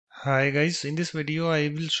Hi guys, in this video I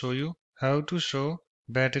will show you how to show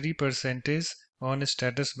battery percentage on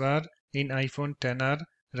status bar in iPhone XR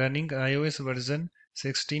running iOS version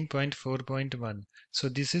 16.4.1. So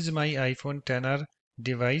this is my iPhone XR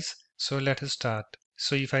device. So let us start.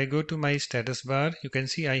 So if I go to my status bar, you can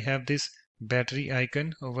see I have this battery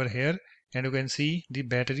icon over here and you can see the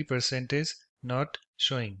battery percentage not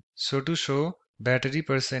showing. So to show battery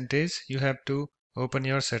percentage, you have to open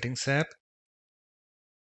your settings app.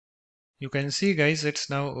 You can see guys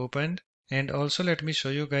it's now opened, and also let me show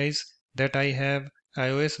you guys that I have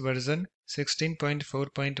iOS version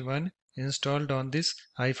 16.4.1 installed on this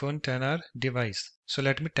iPhone XR device. So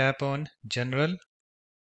let me tap on General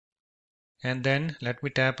and then let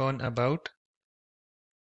me tap on About,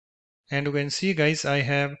 and you can see guys I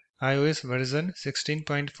have iOS version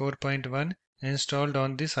 16.4.1 installed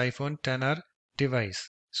on this iPhone XR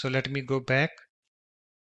device. So let me go back.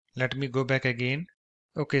 Let me go back again.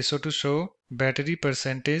 Okay, so to show battery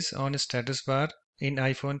percentage on status bar in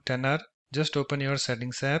iPhone XR, just open your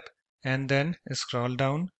settings app and then scroll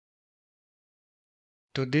down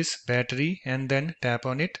to this battery and then tap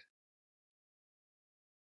on it.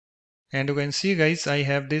 And you can see guys, I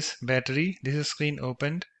have this battery, this is screen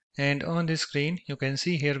opened, and on this screen you can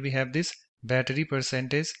see here we have this battery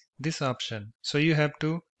percentage, this option. So you have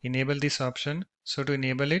to enable this option. So to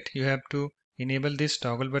enable it, you have to enable this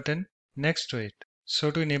toggle button next to it. So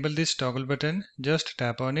to enable this toggle button, just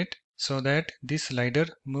tap on it so that this slider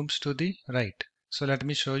moves to the right. So let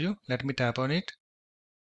me show you. Let me tap on it.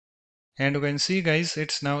 And you can see guys,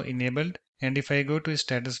 it's now enabled. And if I go to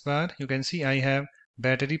status bar, you can see I have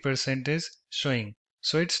battery percentage showing.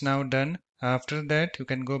 So it's now done. After that, you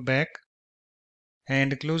can go back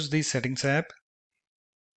and close the settings app.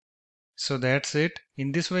 So that's it.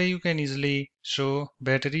 In this way, you can easily show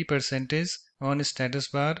battery percentage on status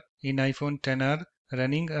bar in iPhone XR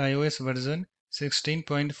running iOS version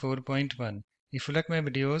 16.4.1. If you like my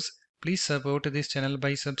videos, please support this channel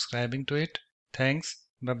by subscribing to it. Thanks.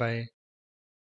 Bye bye.